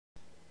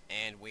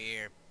And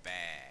we're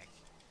back.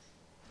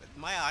 But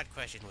my odd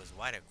question was,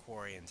 why do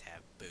Quarians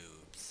have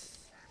boobs?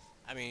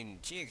 I mean,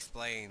 she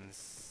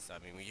explains, I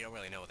mean, you don't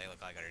really know what they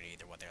look like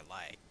underneath or what they're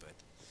like, but,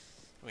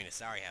 I mean,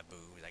 Asari have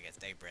boobs, I guess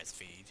they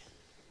breastfeed.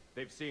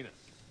 They've seen us.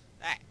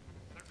 Ah,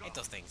 They're hate gone.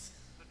 those things.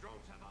 The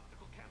drones have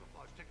optical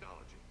camouflage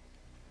technology.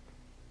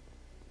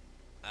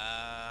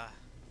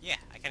 Yeah,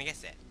 I kinda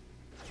guessed that.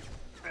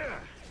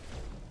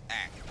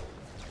 Ah.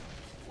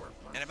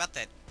 And about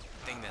that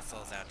thing that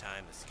slows down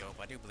time, the scope,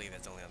 I do believe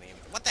that's only on the...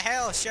 What the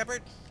hell,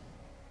 Shepard?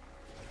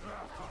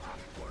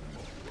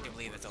 I do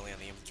believe that's only on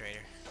the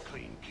infiltrator.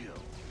 Clean kill.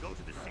 Go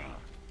to the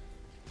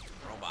sea.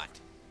 Robot.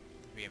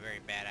 Would be a very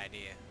bad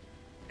idea.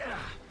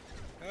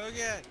 Oh,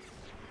 good.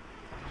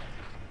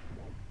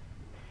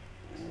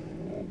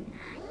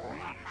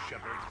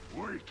 Shepard,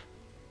 wait.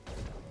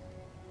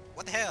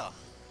 What the hell?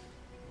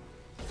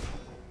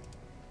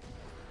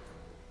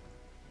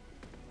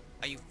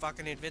 Are you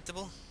fucking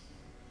invincible?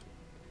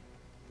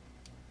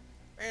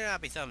 Better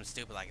not be something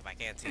stupid like if I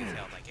can't see his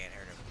health, I can't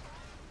hurt him.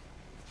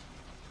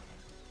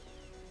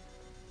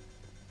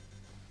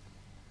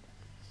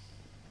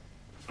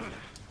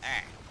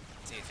 Ah,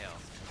 see his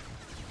health.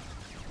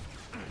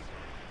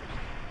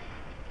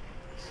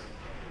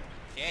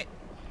 Shit.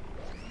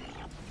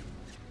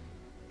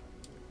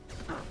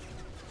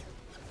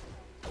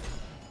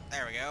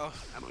 There we go.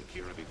 I'm on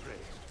Kira Betray.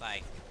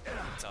 Like,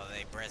 so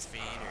they breastfeed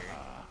or...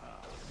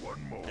 One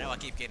more. I know I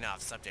keep getting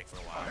off subject for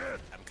a while.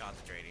 I'm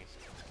concentrating.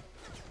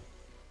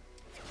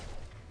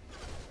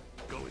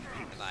 Go in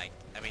peace. Like,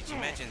 I mean, she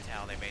mentions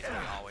how they basically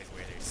always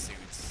wear their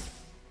suits.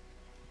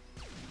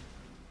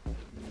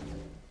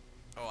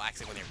 Oh,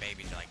 actually, when they're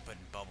babies, they're like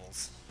putting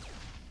bubbles.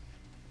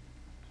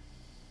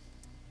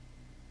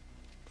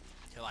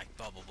 They're like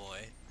Bubble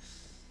Boy.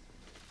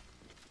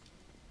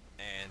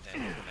 And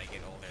then when they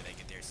get older, they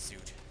get their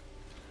suit.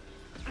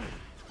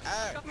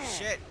 Oh,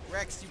 shit!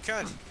 Rex, you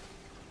cunt!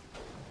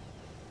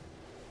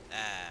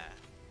 Ah.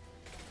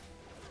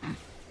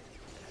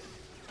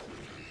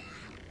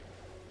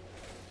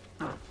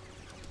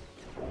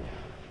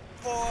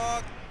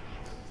 Fuck!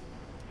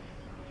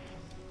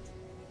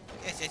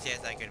 Yes,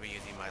 I could be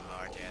using my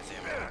large ass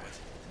ammo,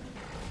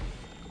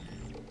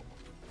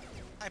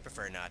 but I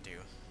prefer not to.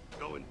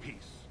 Go in peace.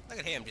 Look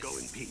at him just Go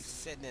in peace.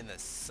 sitting in the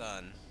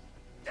sun.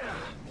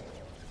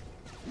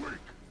 Wait.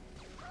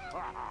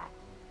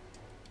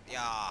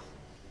 Yeah.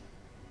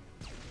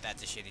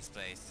 That's a shitty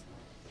space.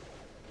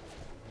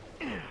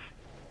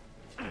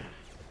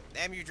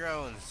 Damn you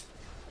drones.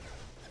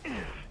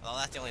 Well,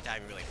 that's the only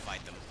time you really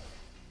fight them.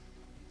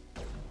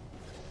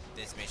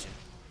 This mission.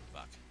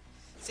 Fuck.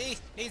 See?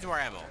 Needs more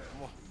ammo.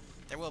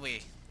 There will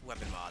be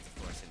weapon mods,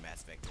 of course, in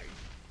Mass Effect 3.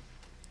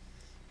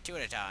 2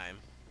 at a time.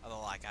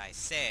 Although, like I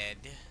said,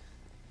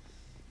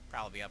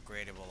 probably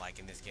upgradable like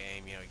in this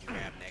game. You know, you can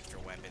grab an extra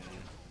weapon.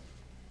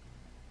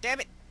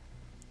 Damn it!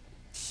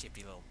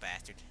 Shifty little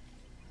bastard.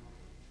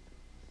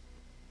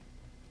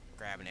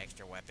 Grab an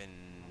extra weapon.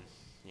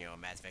 You know,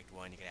 in Mass Effect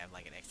 1, you can have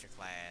like an extra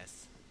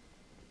class.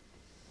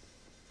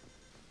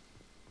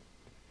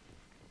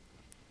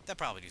 They'll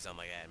probably do something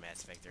like that in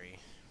Mass Effect 3.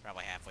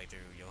 Probably halfway through,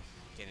 you'll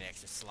get an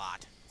extra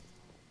slot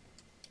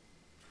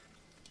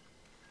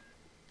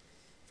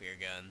for your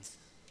guns.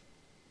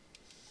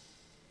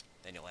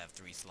 Then you'll have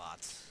 3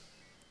 slots.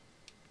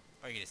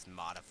 Or you can just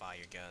modify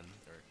your gun,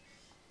 or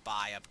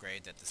buy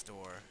upgrades at the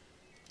store.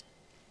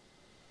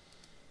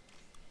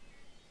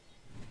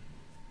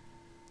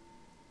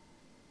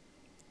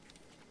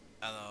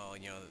 Although,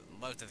 you know,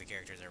 most of the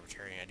characters are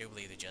returning. I do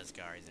believe the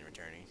Juskar isn't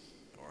returning.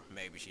 Or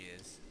maybe she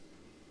is.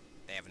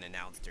 They haven't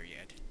announced her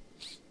yet.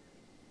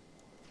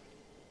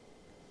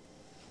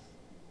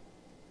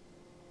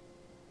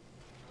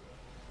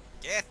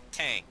 Geth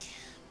Tank.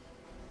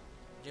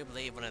 I do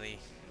believe one of the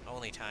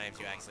only times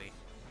you actually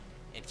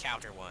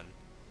encounter one.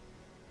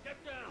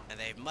 Get down. And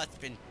they must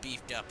have been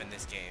beefed up in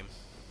this game.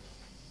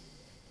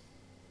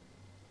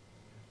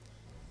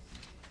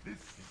 This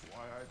is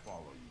why I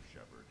follow you,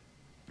 Shepard.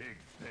 Big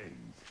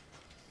things.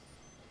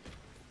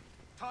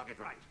 Target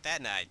right.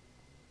 That night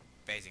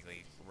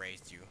basically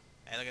raised you.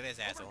 Hey, look at this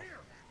asshole. Over here.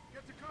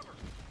 Get to cover.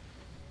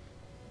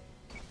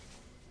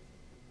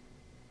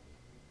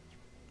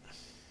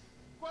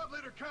 Squad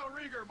Leader Cal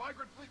Rieger,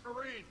 Migrant Fleet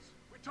Marines.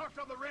 We talked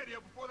on the radio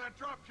before that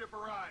dropship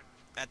arrived.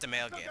 That's a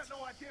male Still gift. got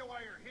no idea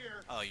why you're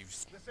here. Oh, you've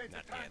This ain't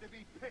not the time yet. to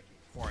be picky.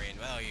 Quarian.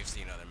 Well, you've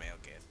seen other male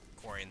gifts.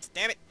 Quarians.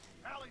 Damn it!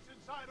 Allie's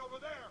inside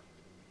over there.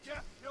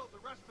 Jeff killed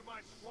the rest of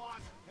my squad,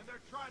 and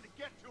they're trying to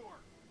get to her.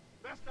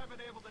 Best I've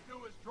been able to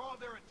do is draw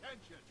their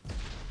attention.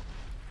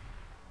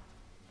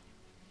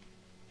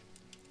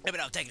 Yeah, but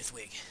I'll take this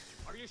wig.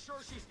 Are you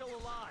sure she's still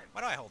alive?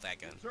 Why do I hold that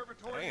gun? I don't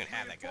Observatory even is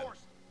have that gun.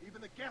 reinforced. Even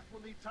the Geth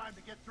will need time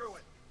to get through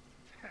it.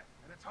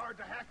 And it's hard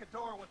to hack a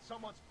door when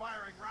someone's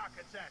firing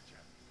rockets at you.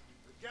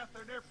 The Geth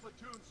are near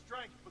platoon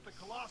strength, but the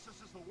Colossus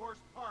is the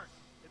worst part.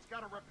 It's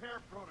got a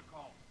repair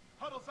protocol.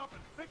 Huddles up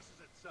and fixes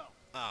itself.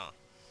 Oh.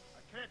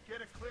 I can't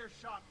get a clear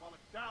shot while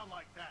it's down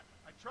like that.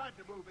 I tried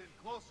to move in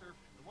closer,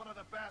 and one of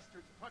the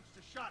bastards punched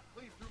a shot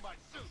clean through my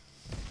suit.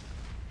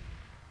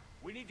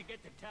 We need to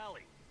get to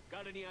Tally.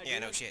 Got any ideas? Yeah,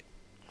 no shit.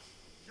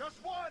 Just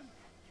one!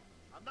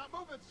 I'm not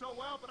moving so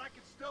well, but I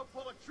can still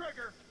pull a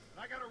trigger. And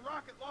I got a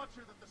rocket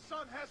launcher that the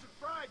sun hasn't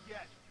fried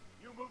yet.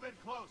 You move in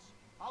close.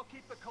 I'll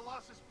keep the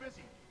Colossus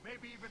busy.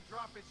 Maybe even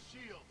drop his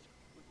shields.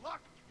 With luck,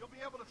 you'll be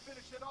able to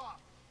finish it off.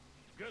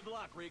 Good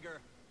luck,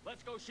 Rieger.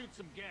 Let's go shoot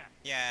some gas.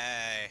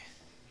 Yay.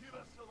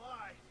 Kila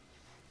Salai.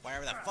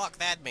 Whatever the fuck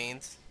that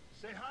means.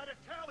 Say hi to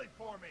Tally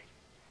for me.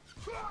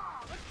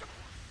 Ah, let's go.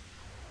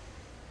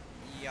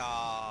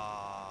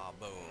 Yeah,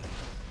 boom.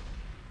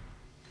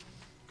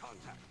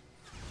 Contact.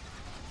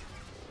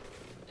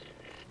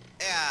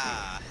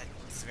 Yeah,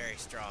 it's a very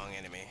strong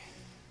enemy.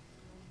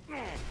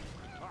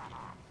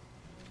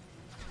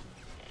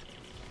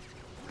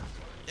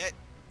 It.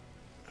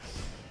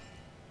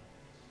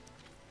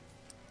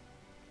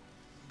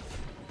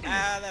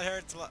 Ah, that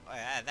hurts.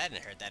 That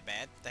didn't hurt that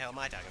bad. What the hell am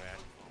I talking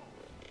about?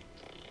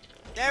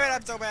 Damn it,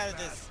 I'm so bad at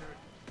this.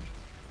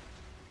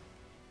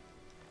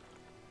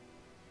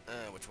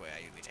 Which way? I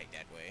usually take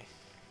that way.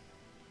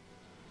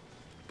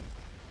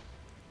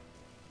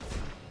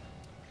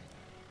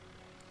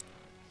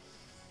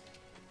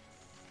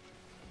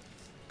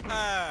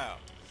 Oh.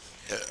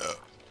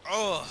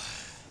 Oh.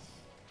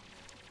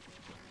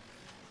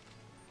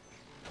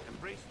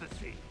 Embrace the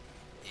sea.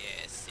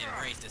 Yes,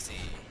 embrace the sea.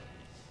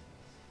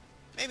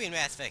 Maybe in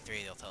Mass Effect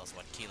 3 they'll tell us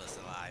what Kila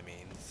Salai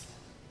means.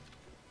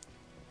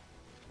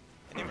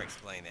 I never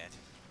explained that.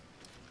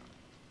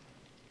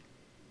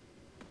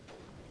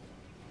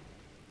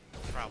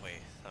 Probably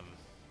some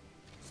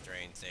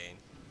strange saying.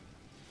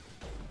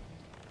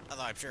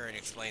 Although I'm sure it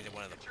explains in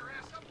one of the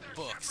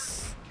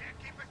books.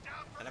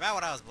 And about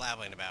what I was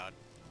blabbling about.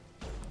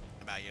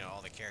 About, you know,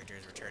 all the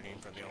characters returning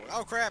from the old...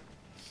 Oh, crap!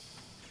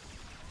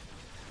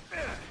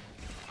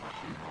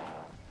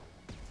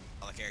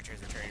 All the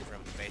characters returning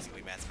from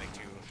basically Mass Effect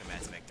 2 to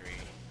Mass Effect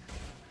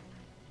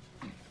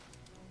 3.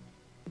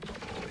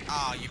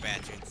 Oh, you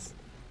bastards.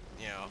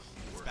 You know,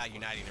 it's about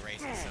uniting the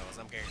races, so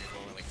some characters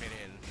won't really fit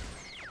in.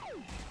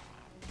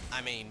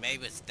 I mean,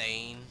 maybe with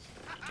Thane,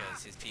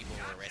 because his people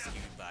were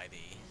rescued by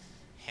the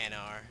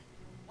Hanar.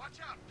 Watch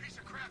out, piece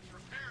of crap's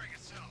repairing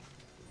itself.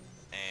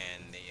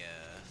 And the,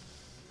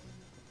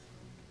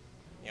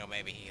 you know,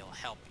 maybe he'll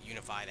help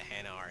unify the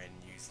Hanar and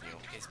use, you know,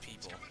 his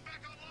people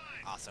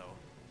also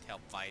to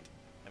help fight.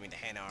 I mean, the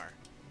Hanar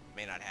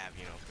may not have,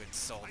 you know, good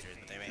soldiers,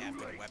 but they may have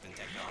good weapon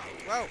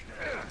technology. Whoa!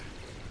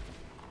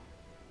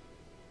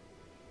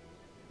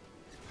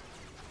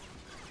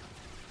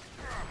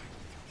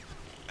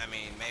 I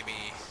mean, maybe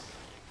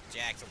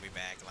Jax will be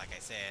back, like I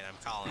said. I'm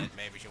calling it.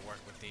 Maybe she'll work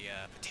with the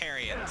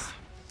Batarians.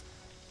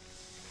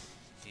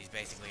 She's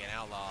basically an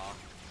outlaw.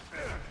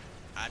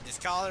 I'm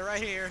just calling it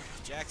right here.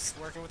 Jax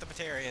working with the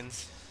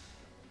Batarians.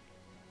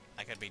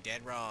 I could be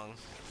dead wrong.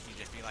 She'd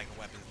just be like a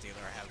weapons dealer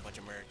or have a bunch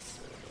of mercs.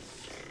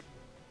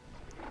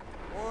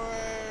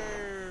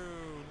 Whoa!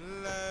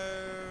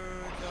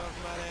 Loads of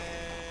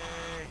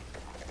money!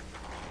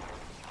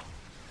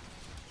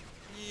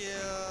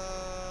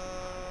 Yeah!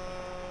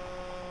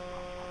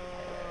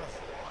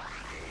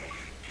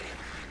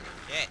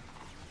 Yeah!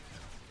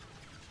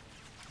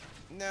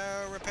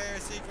 No repair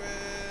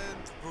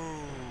sequence!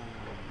 Boom!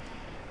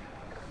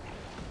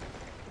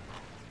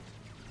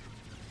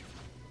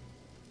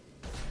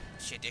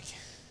 Shit, dick.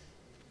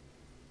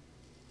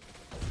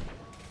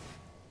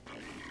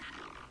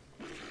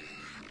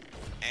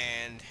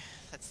 And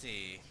let's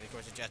see. Of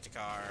course, the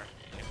Justicar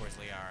and of course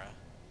Liara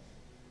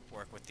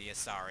work with the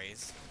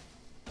Asaris.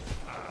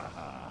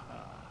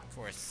 Of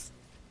course,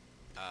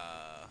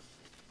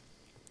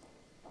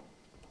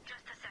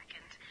 Just a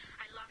second.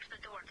 I locked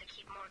the door to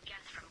keep more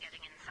guests from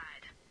getting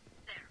inside.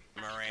 There.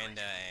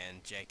 Miranda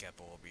and Jacob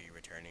will be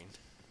returning.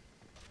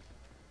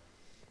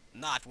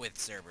 Not with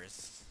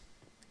Cerberus.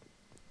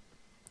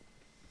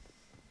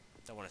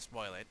 Don't want to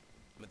spoil it,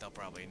 but they'll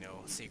probably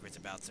know secrets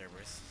about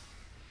Cerberus.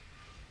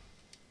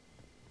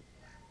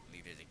 I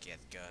believe there's a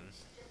Geth gun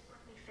Just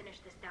let me finish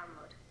this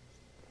download.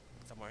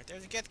 somewhere.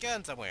 There's a Geth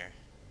gun somewhere.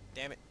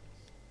 Damn it.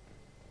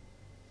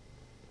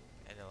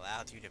 It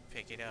allowed you to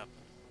pick it up.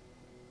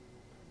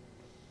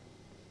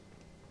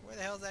 Where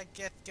the hell's that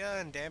Geth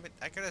gun? Damn it.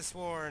 I could have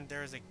sworn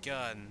there was a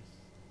gun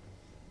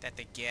that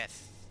the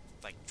Geth,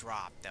 like,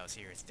 dropped that was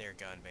here. It's their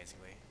gun,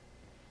 basically.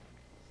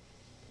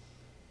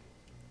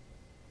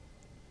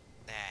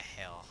 Ah,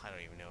 hell. I don't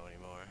even know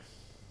anymore.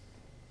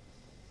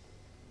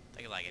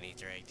 Think of like an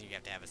Easter egg. You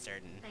have to have a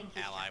certain Thank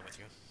you, ally Shepard. with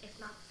you. If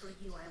not for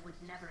you, I would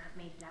never have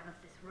made it out of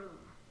this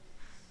room.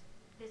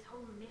 This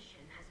whole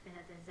mission has been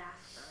a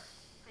disaster.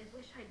 I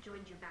wish I'd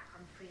joined you back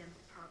on Freedom's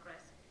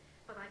Progress,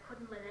 but I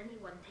couldn't let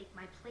anyone take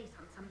my place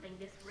on something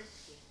this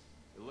risky.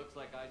 It looks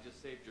like I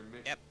just saved your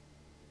mission. Yep.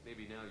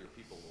 Maybe now your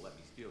people will let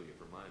me steal you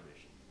for my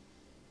mission.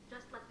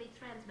 Just let me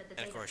transmit the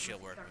And of data course to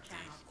she'll work your with the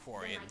channel.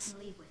 Quarians. Then I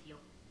can leave with you.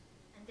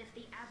 And if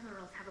the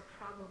Admirals have a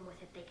problem with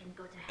it, they can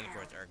go to And of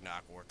hell. course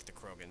Ergnok will work with the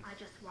Krogan. I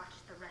just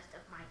watched the rest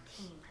of my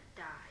team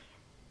die.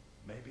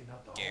 Maybe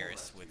not the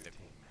Garrus whole with rest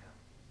of the your team, man.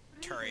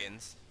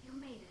 Turians. You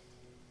made it.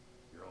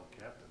 Your old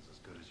captain's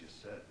as good as you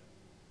said.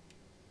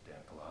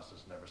 Damn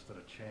Colossus never stood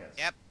a chance.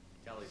 Yep.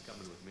 Kelly's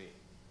coming with me.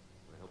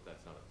 I hope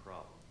that's not a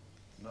problem.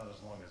 Not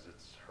as long as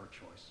it's her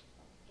choice.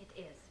 It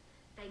is.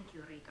 Thank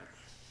you, Rieger.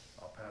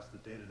 I'll pass the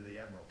data to the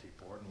Admiralty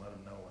Board and let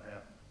them know what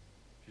happened.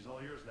 She's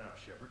all yours now,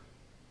 Shepard.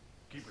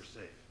 Keep her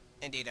safe.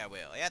 Indeed I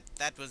will. Yeah,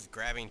 that was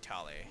grabbing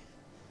Tali.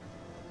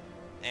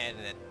 And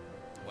that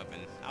weapon.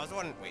 I was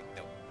wondering... Wait,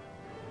 no.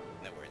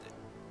 No, where is it?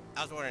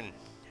 I was wondering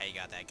how you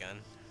got that gun.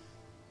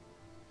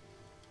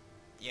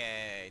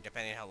 Yay,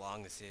 depending on how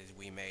long this is,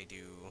 we may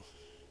do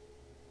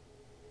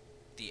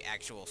the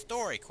actual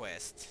story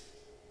quest.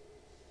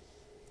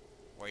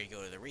 Where you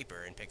go to the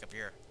Reaper and pick up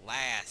your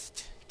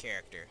last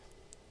character.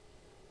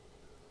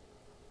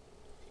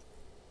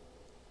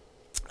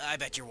 I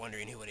bet you're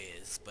wondering who it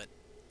is, but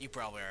you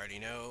probably already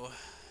know.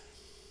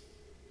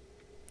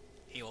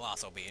 He will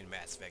also be in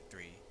Mass Effect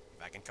 3,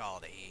 if I can call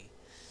it a he.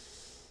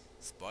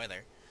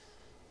 Spoiler.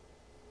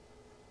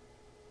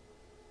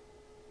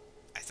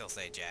 I still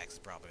say Jax is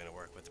probably going to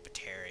work with the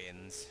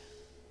Batarians.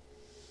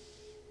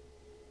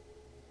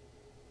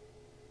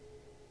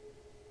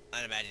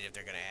 I'd imagine if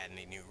they're going to add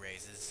any new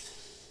races.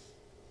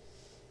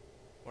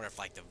 Wonder if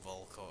like the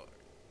Volcor.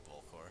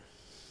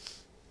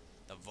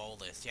 The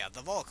Volus. Yeah,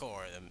 the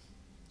Volcor. The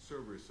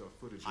Cerberus saw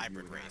footage of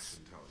hybrid you in race.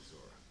 action,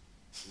 Talizora.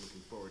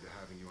 Looking forward to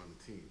having you on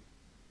the team.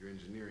 Your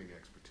engineering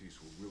expertise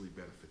will really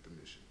benefit the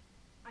mission.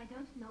 I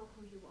don't know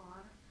who you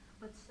are,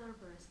 but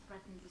Cerberus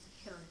threatens the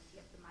security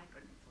of the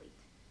migrant fleet.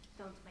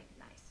 Don't make it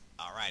nice.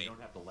 Alrighty. You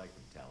don't have to like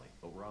them, Tali,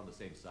 but we're on the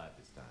same side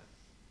this time.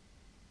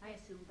 I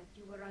assumed that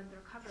you were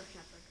undercover,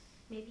 Shepard.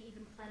 Maybe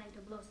even planning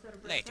to blow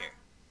Cerberus Later. up.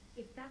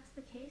 If that's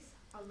the case,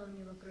 I'll loan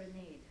you a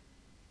grenade.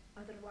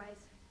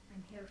 Otherwise,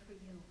 I'm here for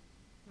you,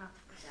 not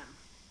for them.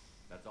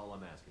 That's all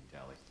I'm asking,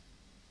 Tali.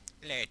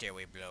 Later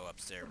we blow up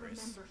Cerberus.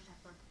 Remember,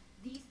 Shepard,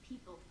 these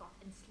people thought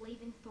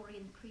enslaving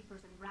Thorian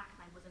creepers and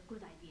Rachni was a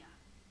good idea.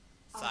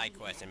 Side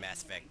quest in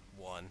Mass Effect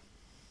 1.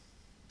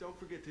 Don't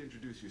forget to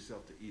introduce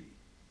yourself to EDI,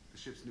 the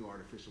ship's new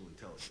artificial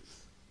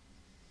intelligence.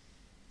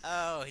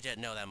 Oh, he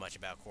doesn't know that much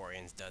about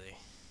Quarians, does he?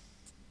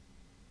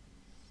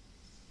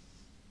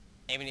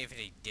 Even if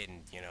he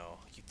didn't, you know,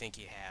 you'd think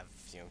he'd have,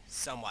 you know,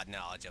 somewhat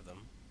knowledge of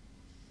them.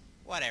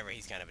 Whatever,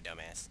 he's kind of a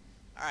dumbass.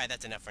 Alright,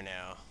 that's enough for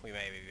now. We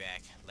may be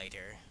back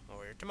later,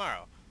 or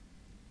tomorrow.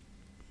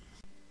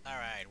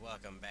 Alright,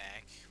 welcome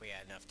back. We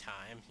had enough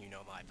time. You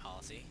know my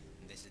policy.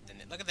 This is the...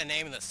 Look at the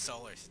name of the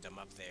solar system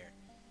up there.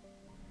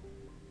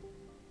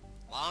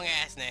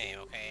 Long-ass name,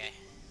 okay?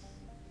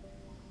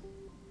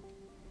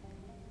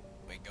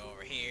 We go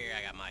over here.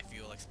 I got my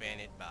fuel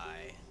expanded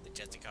by the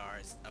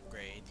Justicar's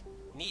upgrade.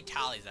 We need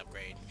Tali's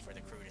upgrade for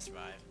the crew to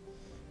survive.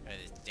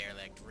 This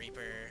derelict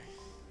Reaper.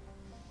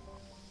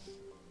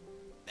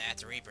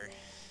 That's Reaper.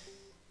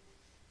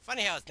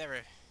 Funny how it's never...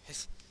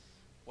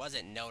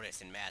 wasn't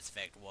noticed in Mass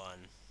Effect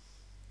 1.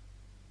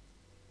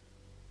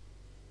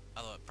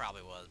 Although it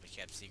probably was, but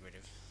kept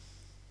secretive.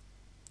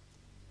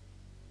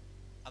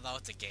 Although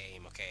it's a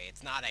game, okay?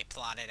 It's not a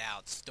plotted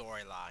out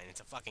storyline. It's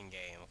a fucking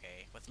game,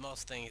 okay? With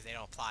most things, they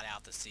don't plot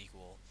out the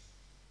sequel.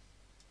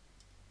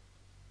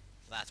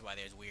 So that's why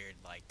there's weird,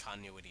 like,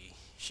 continuity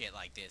shit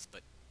like this,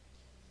 but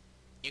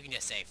you can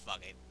just say,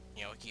 fuck it.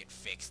 You know, it can get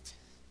fixed.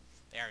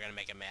 They are gonna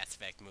make a Mass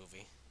Effect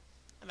movie.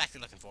 I'm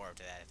actually looking forward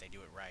to that if they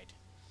do it right.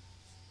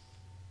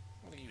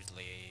 I'm gonna use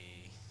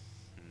Lee.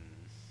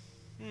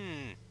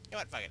 You know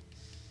what? Fuck it.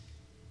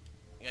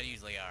 I gotta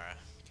use Liara,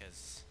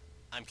 because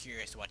I'm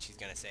curious what she's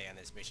gonna say on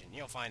this mission.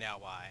 You'll find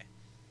out why.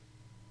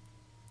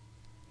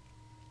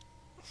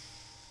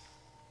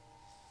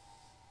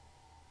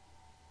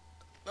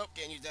 Nope,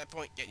 can't use that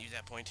point. Can't use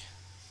that point.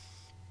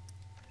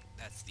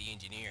 That's the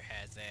engineer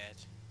has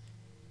that.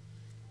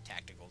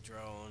 Tactical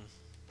drone.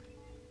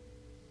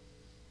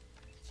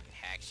 She can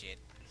hack shit.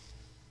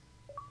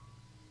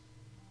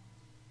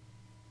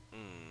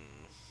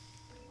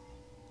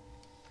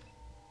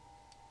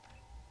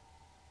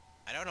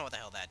 I don't know what the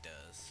hell that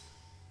does.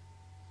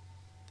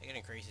 I think it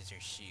increases her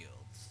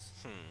shields.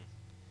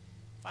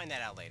 Find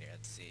that out later.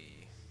 Let's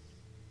see.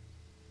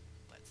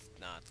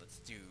 Let's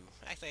do...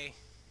 Actually...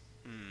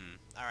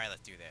 Alright,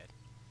 let's do that.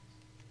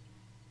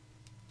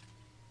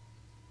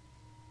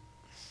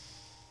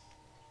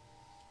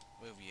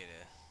 Move you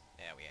to...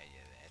 Yeah, we had you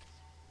to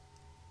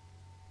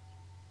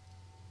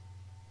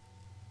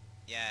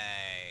that.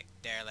 Yay!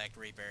 Derelict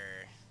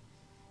Reaper.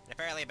 And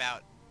apparently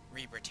about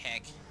Reaper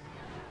tech,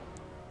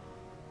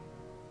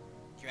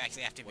 you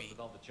actually have to What's be... with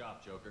all the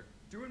chop, Joker?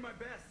 Doing my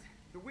best.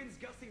 The wind's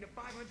gusting to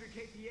 500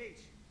 kph.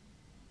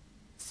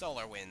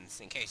 Solar winds,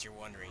 in case you're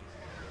wondering.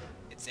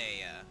 It's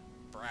a,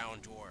 brown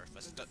dwarf.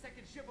 There's a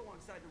second ship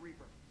alongside the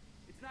Reaper.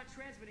 It's not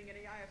transmitting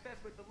any IFF,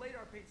 but the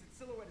radar paints its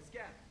silhouette as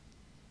Geth.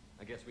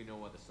 I guess we know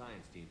why the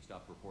science team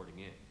stopped reporting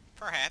in.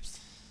 Perhaps.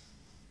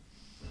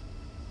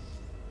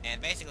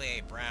 And basically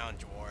a brown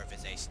dwarf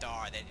is a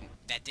star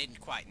that didn't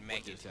quite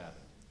make What it. just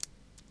happened?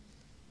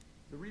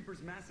 The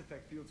Reaper's Mass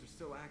Effect fields are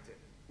still active.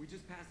 We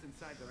just passed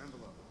inside their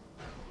envelope.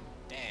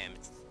 Damn,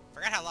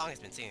 forgot how long it's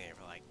been sitting there,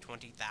 for like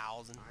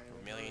 20,000,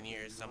 million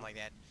years, something like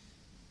that.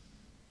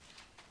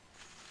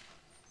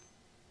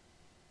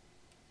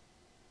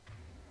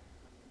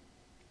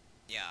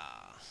 Yeah.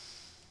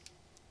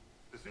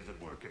 This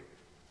isn't working.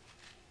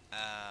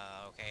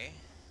 Okay.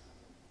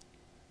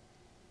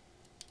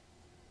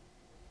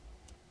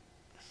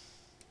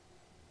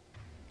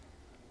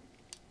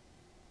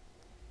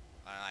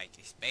 Like,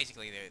 it's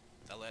basically,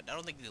 I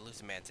don't think the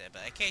elusive man said,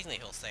 but occasionally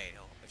he'll say it.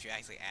 If you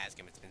actually ask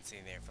him, it's been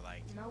sitting there for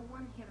like No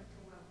one here to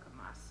welcome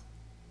us.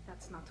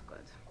 That's not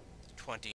good. 20